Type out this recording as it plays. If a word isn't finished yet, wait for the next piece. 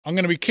I'm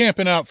going to be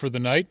camping out for the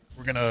night.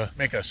 We're going to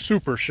make a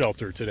super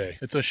shelter today.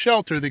 It's a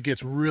shelter that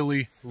gets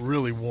really,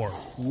 really warm.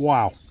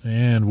 Wow.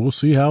 And we'll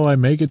see how I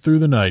make it through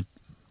the night.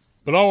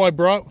 But all I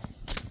brought...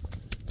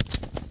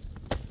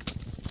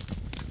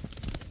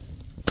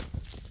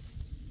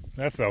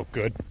 That felt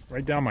good.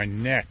 Right down my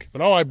neck.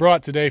 But all I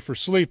brought today for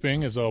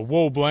sleeping is a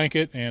wool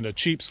blanket and a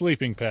cheap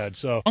sleeping pad.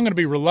 So I'm going to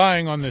be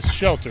relying on this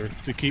shelter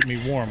to keep me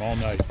warm all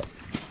night.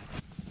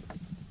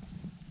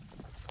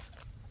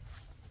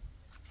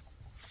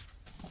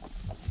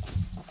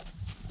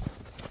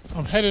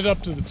 I'm headed up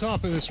to the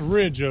top of this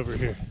ridge over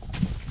here.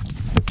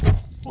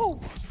 Whoa,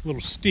 a little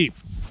steep.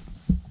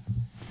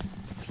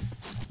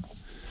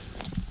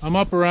 I'm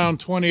up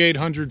around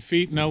 2,800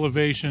 feet in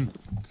elevation.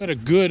 Got a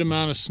good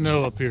amount of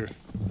snow up here.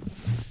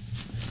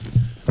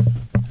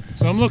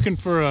 So I'm looking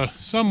for a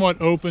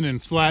somewhat open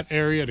and flat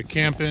area to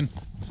camp in.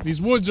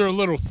 These woods are a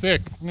little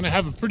thick. I'm gonna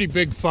have a pretty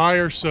big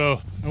fire, so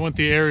I want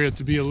the area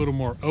to be a little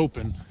more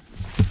open.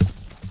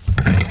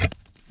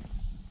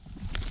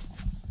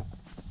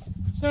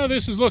 So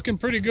this is looking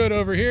pretty good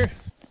over here.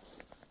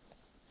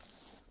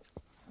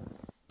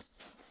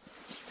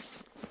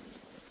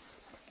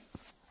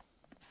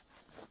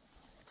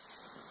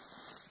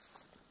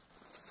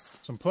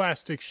 Some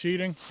plastic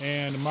sheeting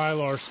and a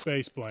Mylar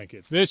space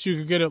blanket. This you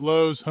could get at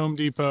Lowe's, Home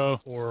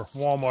Depot, or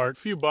Walmart, a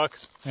few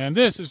bucks. And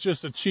this is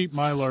just a cheap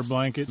Mylar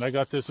blanket. I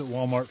got this at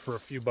Walmart for a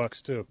few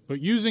bucks too.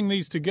 But using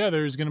these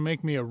together is gonna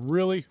make me a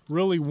really,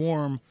 really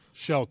warm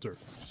shelter.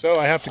 So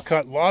I have to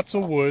cut lots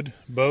of wood,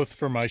 both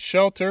for my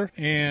shelter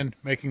and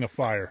making a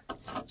fire.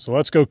 So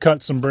let's go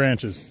cut some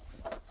branches.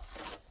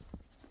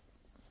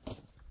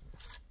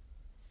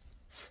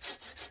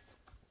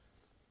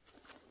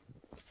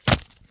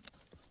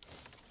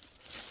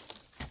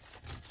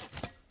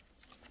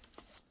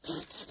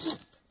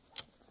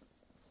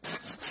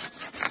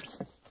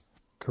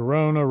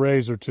 Corona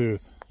razor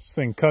tooth. This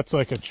thing cuts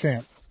like a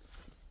champ.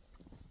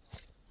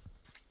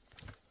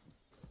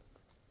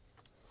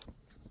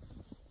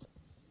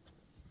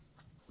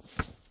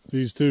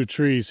 These two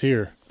trees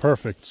here,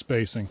 perfect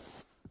spacing.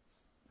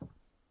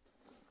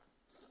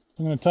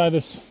 I'm going to tie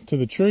this to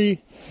the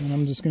tree, and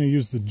I'm just going to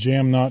use the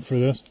jam knot for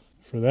this.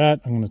 For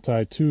that, I'm going to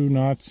tie 2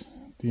 knots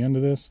at the end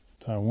of this.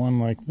 Tie one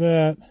like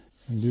that,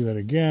 and do that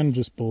again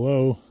just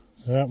below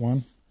that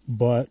one,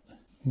 but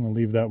I'm going to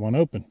leave that one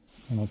open.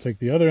 And I'll take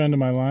the other end of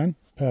my line,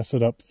 pass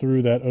it up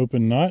through that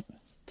open knot,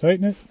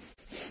 tighten it.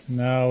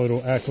 Now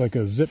it'll act like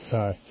a zip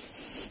tie.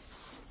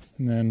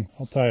 And then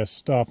I'll tie a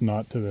stop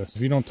knot to this.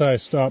 If you don't tie a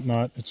stop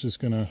knot, it's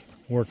just going to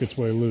work its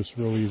way loose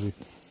real easy.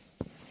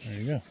 There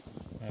you go.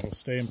 That'll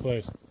stay in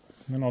place.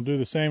 And then I'll do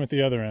the same at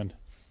the other end.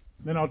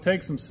 Then I'll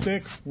take some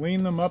sticks,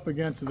 lean them up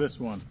against this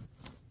one.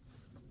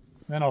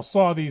 Then I'll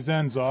saw these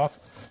ends off.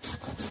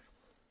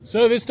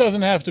 So this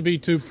doesn't have to be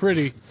too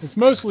pretty. It's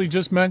mostly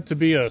just meant to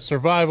be a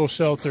survival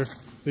shelter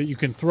that you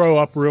can throw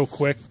up real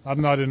quick. I'm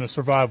not in a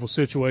survival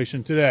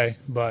situation today,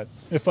 but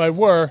if I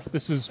were,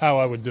 this is how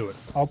I would do it.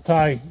 I'll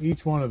tie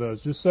each one of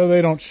those just so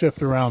they don't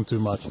shift around too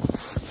much.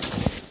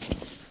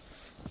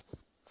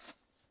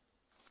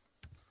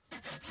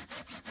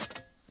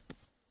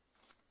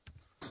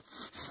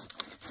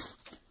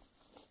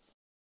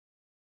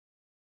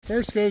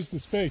 First goes the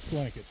space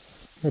blanket.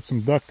 Got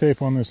some duct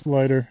tape on this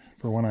lighter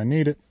for when I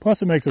need it.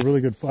 Plus it makes a really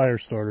good fire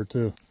starter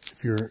too,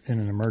 if you're in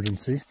an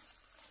emergency.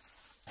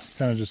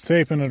 Kind of just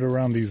taping it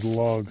around these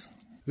logs.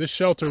 This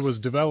shelter was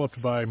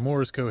developed by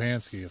Mors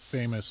Kochanski, a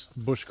famous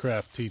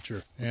bushcraft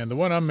teacher. And the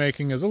one I'm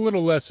making is a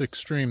little less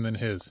extreme than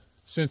his,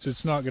 since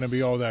it's not going to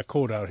be all that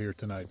cold out here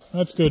tonight.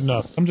 That's good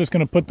enough. I'm just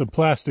going to put the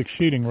plastic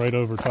sheeting right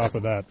over top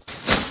of that.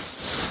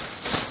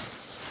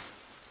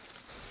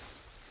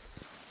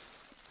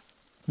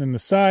 Then the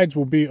sides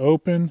will be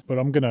open, but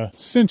I'm going to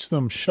cinch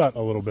them shut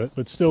a little bit,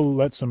 but still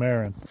let some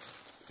air in.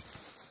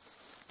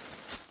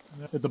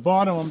 At the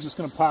bottom, I'm just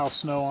going to pile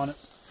snow on it.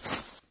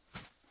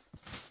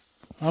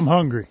 I'm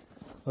hungry.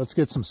 Let's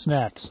get some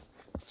snacks.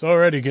 It's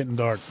already getting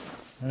dark.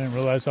 I didn't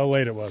realize how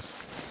late it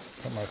was.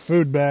 Got my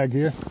food bag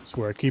here. That's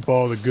where I keep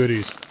all the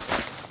goodies.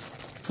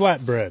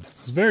 Flatbread.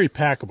 It's very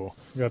packable.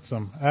 Got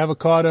some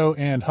avocado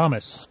and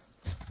hummus.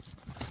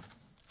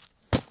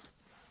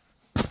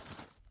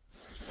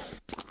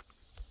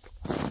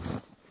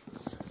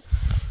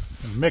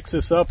 Mix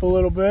this up a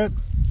little bit.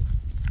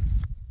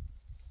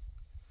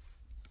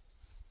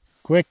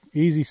 Quick,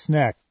 easy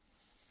snack.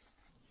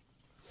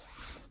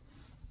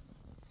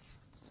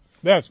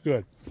 That's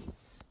good.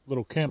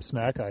 Little camp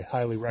snack I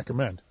highly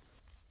recommend.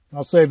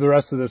 I'll save the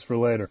rest of this for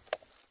later.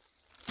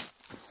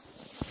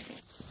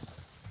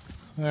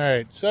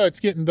 Alright, so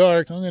it's getting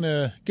dark. I'm going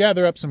to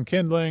gather up some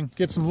kindling,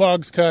 get some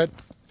logs cut,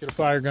 get a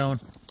fire going.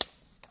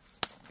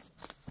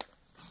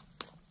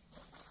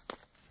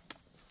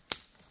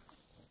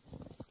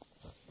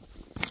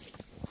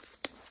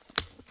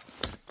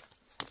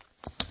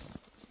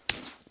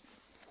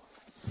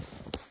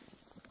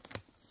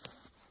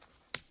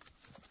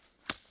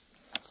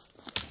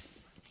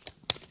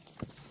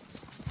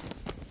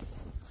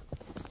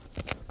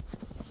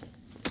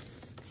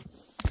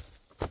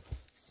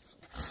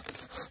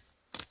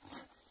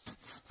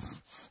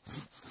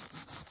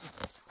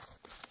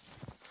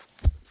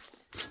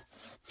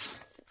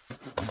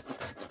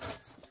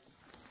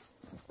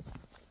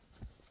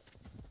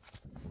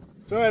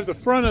 So I have the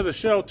front of the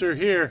shelter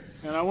here,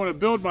 and I want to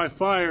build my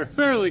fire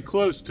fairly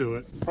close to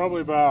it, probably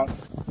about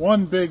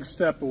one big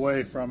step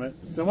away from it.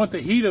 So I want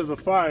the heat of the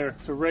fire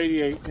to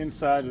radiate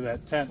inside of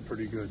that tent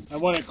pretty good. I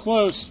want it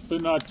close,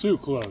 but not too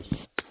close.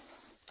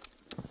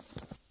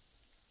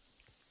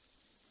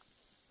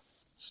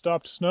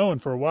 Stopped snowing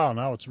for a while,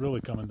 now it's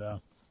really coming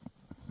down.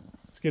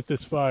 Let's get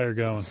this fire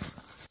going.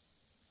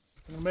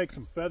 I'm gonna make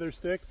some feather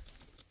sticks.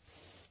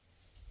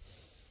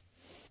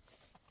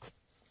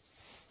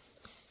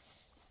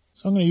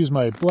 So I'm going to use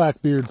my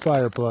Blackbeard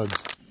fire plugs.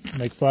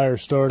 Make fire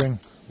starting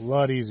a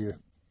lot easier.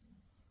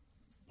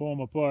 Pull them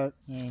apart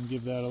and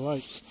give that a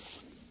light.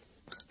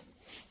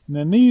 And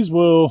then these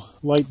will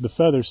light the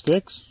feather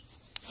sticks.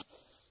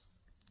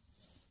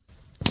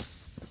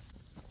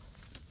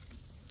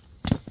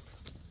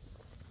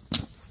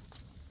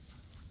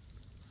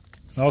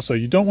 Also,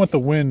 you don't want the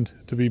wind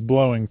to be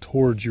blowing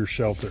towards your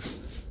shelter.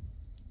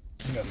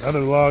 Got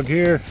another log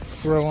here,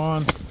 throw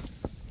on.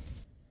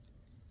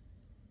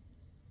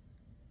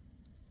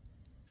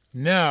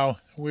 Now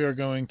we are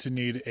going to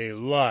need a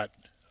lot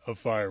of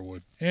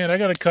firewood. And I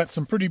got to cut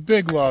some pretty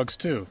big logs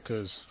too,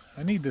 because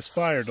I need this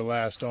fire to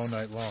last all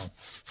night long.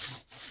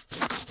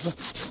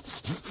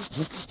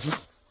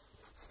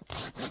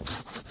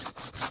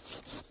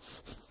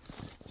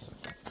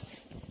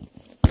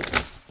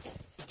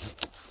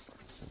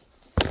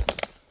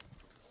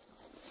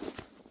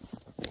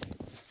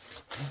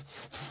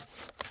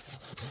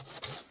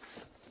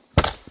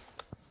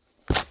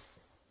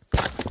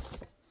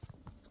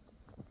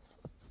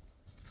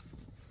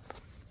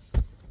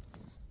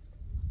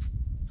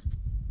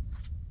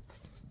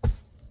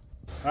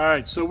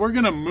 Alright, so we're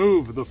going to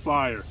move the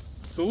fire.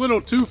 It's a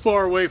little too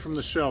far away from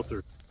the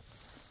shelter.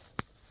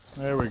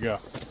 There we go.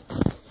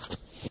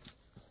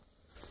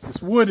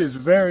 This wood is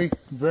very,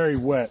 very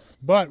wet,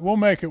 but we'll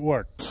make it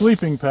work.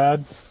 Sleeping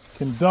pad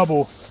can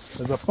double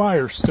as a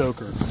fire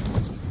stoker.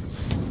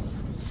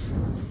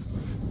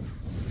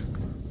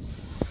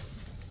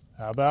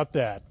 How about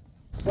that?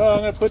 Well,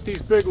 I'm going to put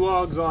these big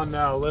logs on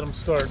now, let them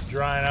start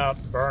drying out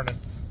and burning.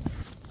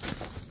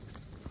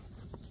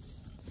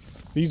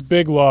 These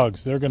big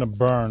logs, they're going to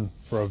burn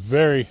for a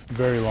very,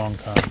 very long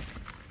time.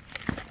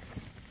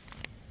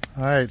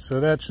 Alright, so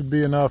that should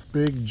be enough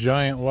big,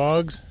 giant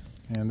logs,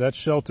 and that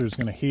shelter is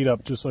going to heat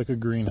up just like a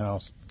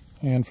greenhouse.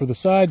 And for the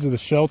sides of the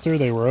shelter,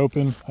 they were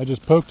open. I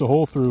just poked a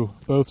hole through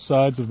both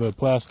sides of the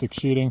plastic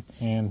sheeting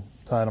and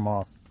tied them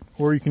off.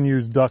 Or you can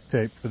use duct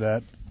tape for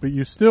that, but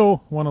you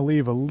still want to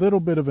leave a little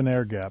bit of an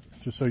air gap,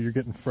 just so you're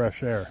getting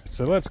fresh air.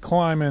 So let's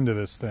climb into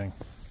this thing.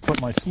 Put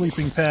my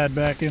sleeping pad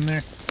back in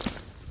there.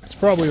 It's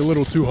probably a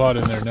little too hot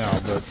in there now,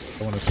 but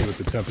I want to see what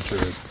the temperature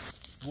is.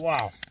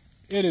 Wow,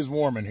 it is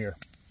warm in here.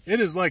 It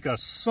is like a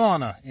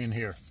sauna in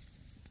here.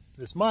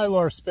 This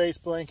Mylar space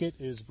blanket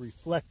is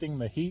reflecting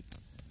the heat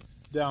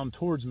down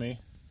towards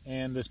me,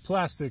 and this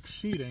plastic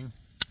sheeting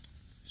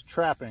is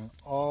trapping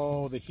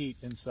all the heat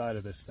inside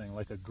of this thing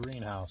like a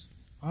greenhouse.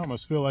 I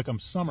almost feel like I'm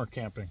summer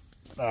camping.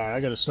 I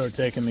got to start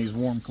taking these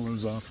warm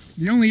clothes off.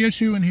 The only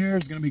issue in here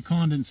is going to be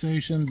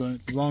condensation, but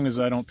as long as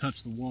I don't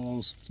touch the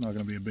walls, it's not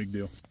going to be a big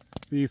deal.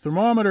 The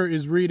thermometer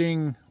is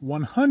reading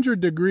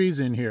 100 degrees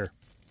in here.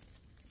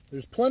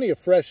 There's plenty of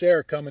fresh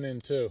air coming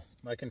in too.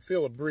 I can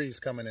feel a breeze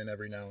coming in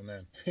every now and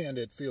then, and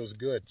it feels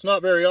good. It's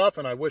not very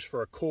often I wish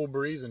for a cool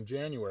breeze in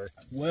January.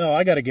 Well,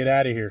 I got to get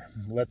out of here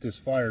and let this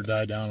fire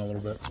die down a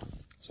little bit.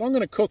 So I'm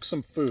going to cook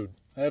some food.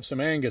 I have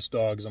some Angus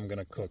dogs I'm going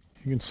to cook.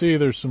 You can see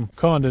there's some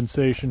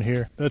condensation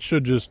here. That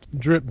should just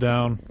drip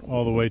down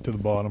all the way to the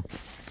bottom.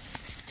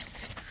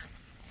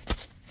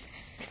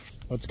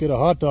 Let's get a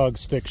hot dog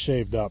stick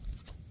shaved up.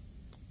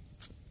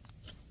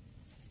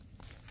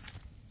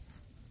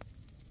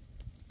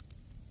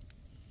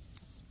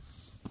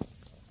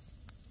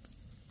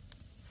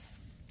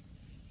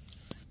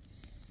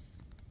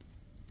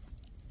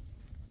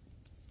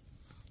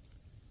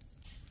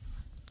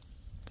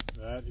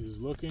 That is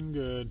looking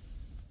good.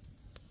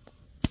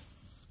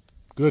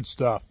 Good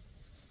stuff.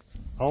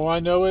 All I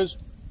know is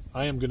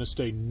I am going to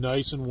stay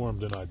nice and warm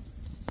tonight.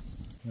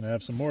 I'm going to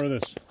have some more of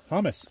this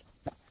hummus.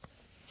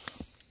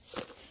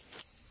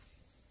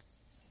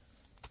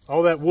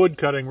 All that wood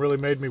cutting really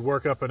made me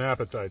work up an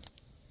appetite.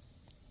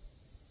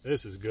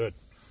 This is good.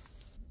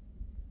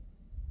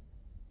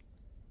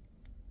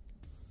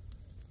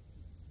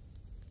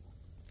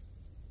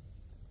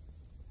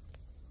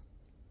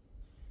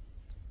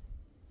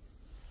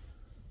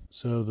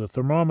 So the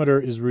thermometer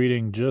is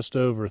reading just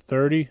over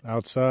 30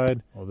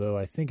 outside, although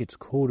I think it's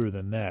colder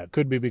than that.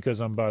 Could be because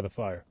I'm by the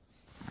fire.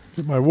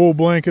 Get my wool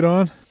blanket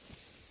on.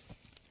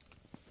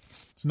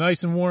 It's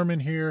nice and warm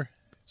in here.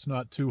 It's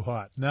not too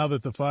hot. Now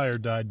that the fire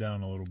died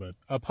down a little bit.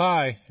 Up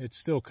high, it's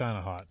still kind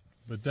of hot,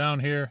 but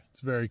down here,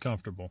 it's very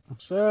comfortable.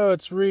 So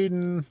it's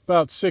reading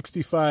about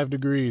 65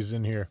 degrees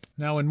in here.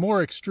 Now in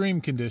more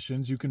extreme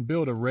conditions, you can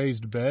build a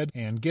raised bed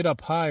and get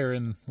up higher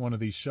in one of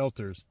these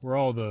shelters where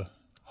all the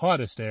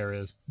hottest air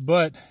is,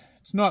 but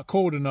it's not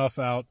cold enough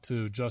out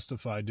to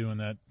justify doing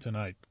that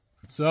tonight.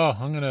 So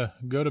I'm gonna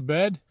go to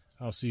bed.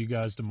 I'll see you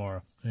guys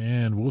tomorrow,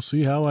 and we'll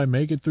see how I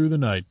make it through the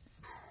night.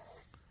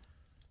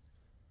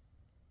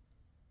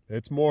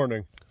 It's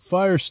morning.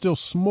 Fire's still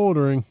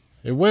smoldering.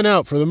 It went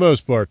out for the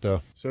most part,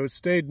 though. So it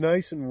stayed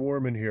nice and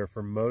warm in here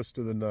for most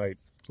of the night.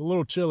 It's a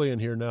little chilly in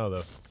here now,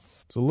 though.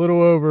 It's a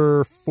little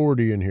over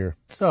 40 in here.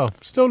 So,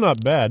 still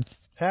not bad.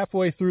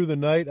 Halfway through the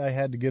night, I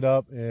had to get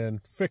up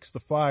and fix the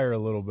fire a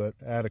little bit,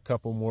 add a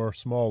couple more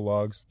small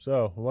logs.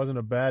 So, it wasn't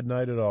a bad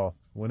night at all.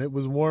 When it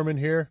was warm in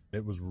here,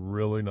 it was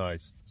really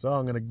nice. So,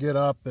 I'm going to get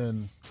up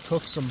and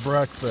cook some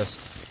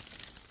breakfast.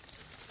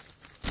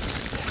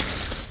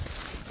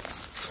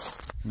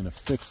 I'm going to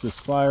fix this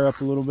fire up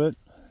a little bit.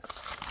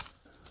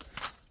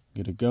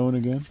 Get it going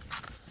again.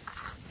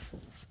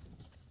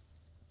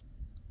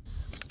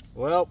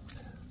 Well,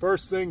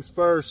 first things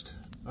first,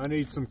 I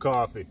need some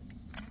coffee.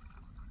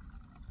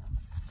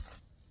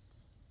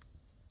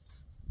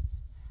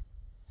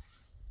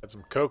 Add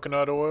some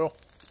coconut oil.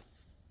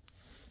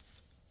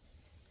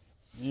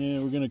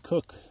 And we're going to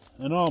cook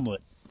an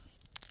omelet.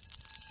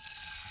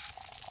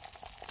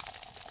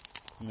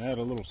 And add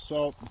a little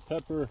salt and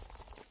pepper.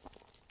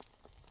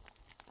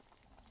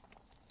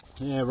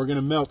 Yeah, we're going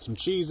to melt some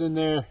cheese in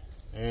there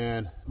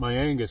and my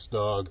Angus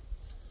dog.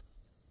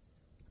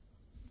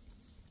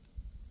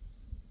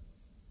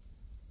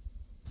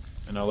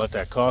 And I'll let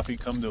that coffee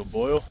come to a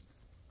boil.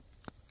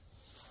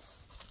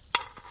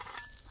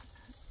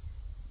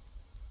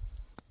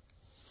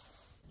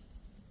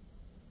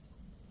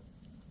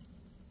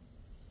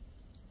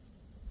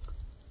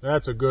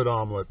 That's a good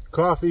omelet.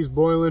 Coffee's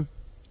boiling.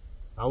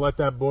 I'll let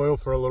that boil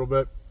for a little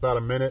bit, about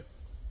a minute,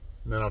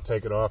 and then I'll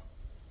take it off.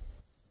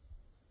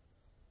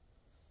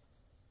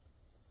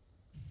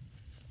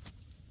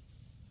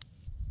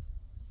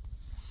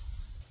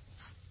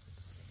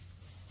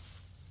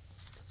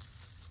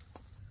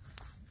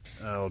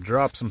 I'll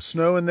drop some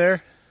snow in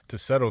there to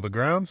settle the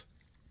grounds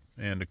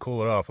and to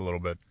cool it off a little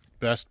bit.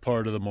 Best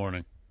part of the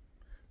morning,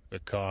 the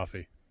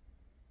coffee.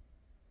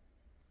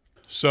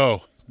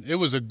 So, it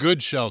was a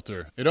good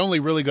shelter. It only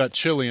really got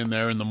chilly in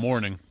there in the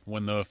morning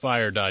when the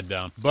fire died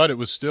down, but it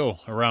was still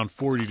around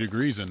 40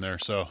 degrees in there,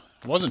 so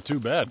it wasn't too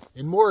bad.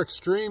 In more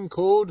extreme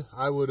cold,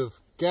 I would have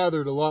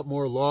gathered a lot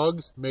more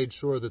logs, made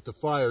sure that the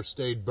fire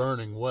stayed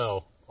burning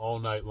well all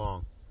night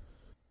long.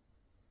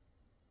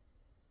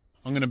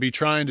 I'm going to be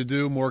trying to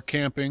do more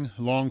camping,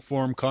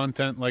 long-form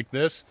content like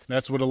this.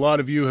 That's what a lot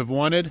of you have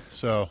wanted,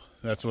 so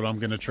that's what I'm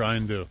going to try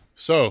and do.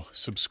 So,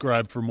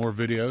 subscribe for more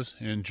videos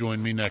and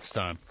join me next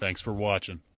time. Thanks for watching.